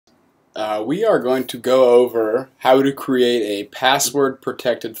We are going to go over how to create a password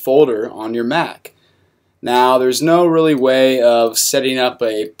protected folder on your Mac. Now, there's no really way of setting up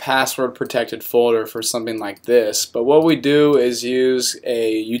a password protected folder for something like this, but what we do is use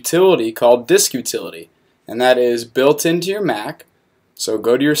a utility called Disk Utility, and that is built into your Mac. So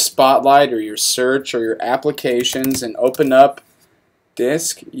go to your Spotlight or your Search or your Applications and open up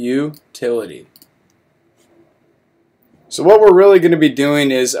Disk Utility. So what we're really going to be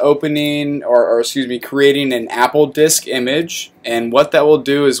doing is opening, or creating an Apple disk image, and what that will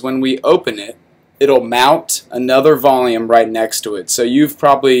do is when we open it, it'll mount another volume right next to it. So you've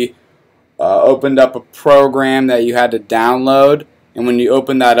probably opened up a program that you had to download, and when you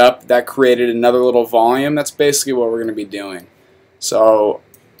open that up, that created another little volume. That's basically what we're going to be doing. So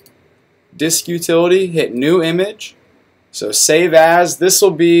Disk Utility, hit New Image. So Save As, this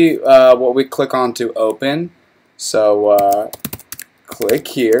will be what we click on to open. So click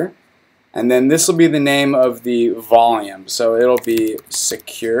here, and then this will be the name of the volume. So it'll be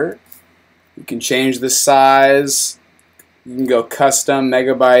secure. You can change the size. You can go custom,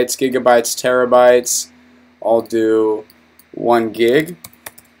 megabytes, gigabytes, terabytes. I'll do 1 gig.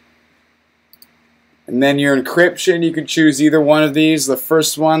 And then your encryption, you can choose either one of these. The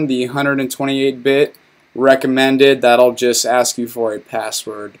first one, the 128-bit recommended, that'll just ask you for a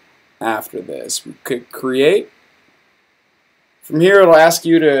password after this. We click create. From here, it'll ask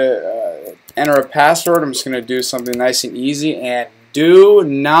you to enter a password. I'm just going to do something nice and easy, and do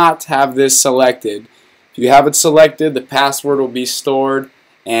not have this selected. If you have it selected, the password will be stored,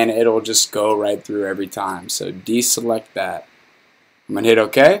 and it'll just go right through every time. So deselect that. I'm going to hit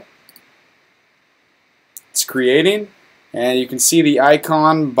OK. It's creating, and you can see the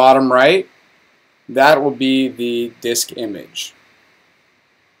icon bottom right. That will be the disk image.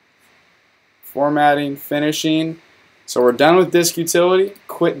 Formatting, finishing. So we're done with Disk Utility,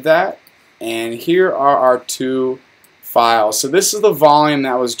 quit that, and here are our two files. So this is the volume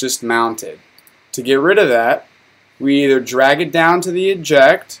that was just mounted. To get rid of that, we either drag it down to the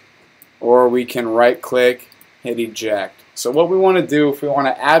eject, or we can right click, hit eject. So what we want to do, if we want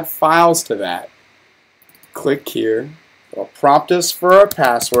to add files to that, click here. It'll prompt us for our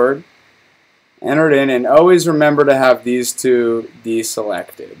password, enter it in, and always remember to have these two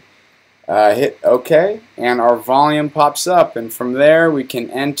deselected. Hit OK, and our volume pops up, and from there we can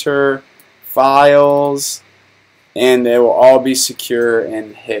enter files, and they will all be secure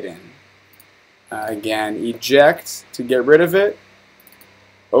and hidden. Again, eject to get rid of it,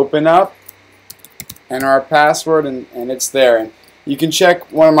 open up, enter our password, and it's there. And you can check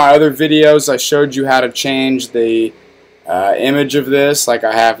one of my other videos. I showed you how to change the image of this, like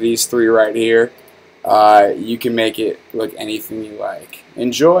I have these three right here. You can make it look anything you like.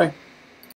 Enjoy!